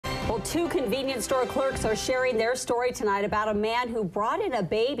Well, two convenience store clerks are sharing their story tonight about a man who brought in a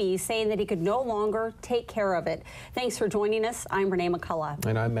baby saying that he could no longer take care of it. Thanks for joining us. I'm Renee McCullough.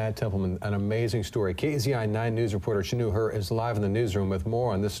 And I'm Matt Templeman. An amazing story. KZI 9 News reporter Chanu Her is live in the newsroom with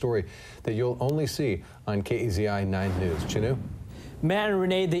more on this story that you'll only see on KZI 9 News. Chanu? Matt and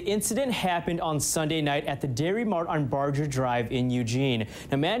Renee, the incident happened on Sunday night at the Dari Mart on Barger Drive in Eugene.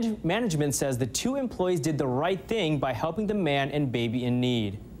 Now, management says the two employees did the right thing by helping the man and baby in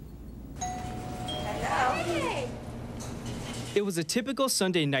need. It was a typical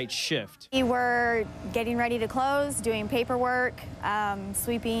Sunday night shift. We were getting ready to close, doing paperwork,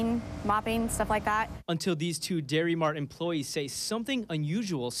 sweeping, mopping, stuff like that. Until these two Dari Mart employees say something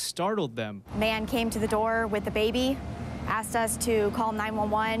unusual startled them. A man came to the door with the baby, asked us to call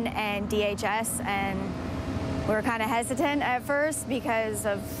 911 and DHS, and we were kind of hesitant at first because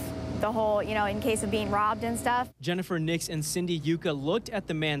of the whole, in case of being robbed and stuff. Jennifer Nix and Cindy Yuka looked at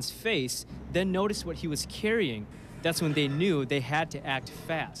the man's face, then noticed what he was carrying. That's when they knew they had to act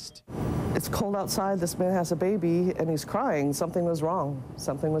fast. It's cold outside, this man has a baby, and he's crying. Something was wrong.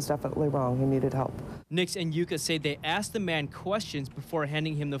 Something was definitely wrong. He needed help. Nix and Yuka say they asked the man questions before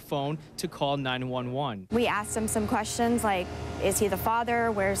handing him the phone to call 911. We asked him some questions like, is he the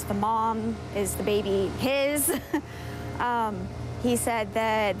father? Where's the mom? Is the baby his? He said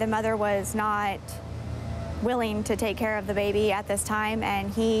that the mother was not willing to take care of the baby at this time,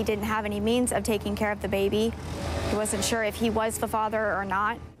 and he didn't have any means of taking care of the baby. He wasn't sure if he was the father or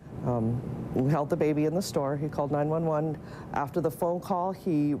not. We held the baby in the store. He called 911. After the phone call,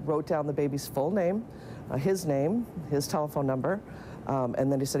 he wrote down the baby's full name, his telephone number,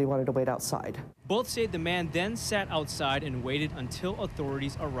 and then he said he wanted to wait outside. Both say the man then sat outside and waited until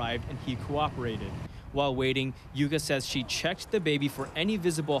authorities arrived and he cooperated. While waiting, Yuka says she checked the baby for any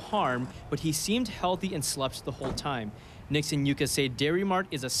visible harm, but he seemed healthy and slept the whole time. Nix and Yuka say Dari Mart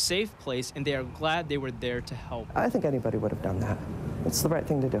is a safe place and they are glad they were there to help. I think anybody would have done that. It's the right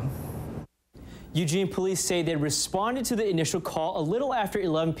thing to do. Eugene police say they responded to the initial call a little after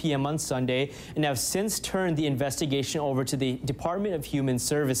 11 p.m. on Sunday and have since turned the investigation over to the Department of Human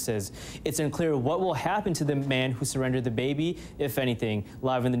Services. It's unclear what will happen to the man who surrendered the baby, if anything.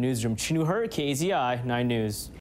 Live in the newsroom, Chanu Her, KZI 9 News.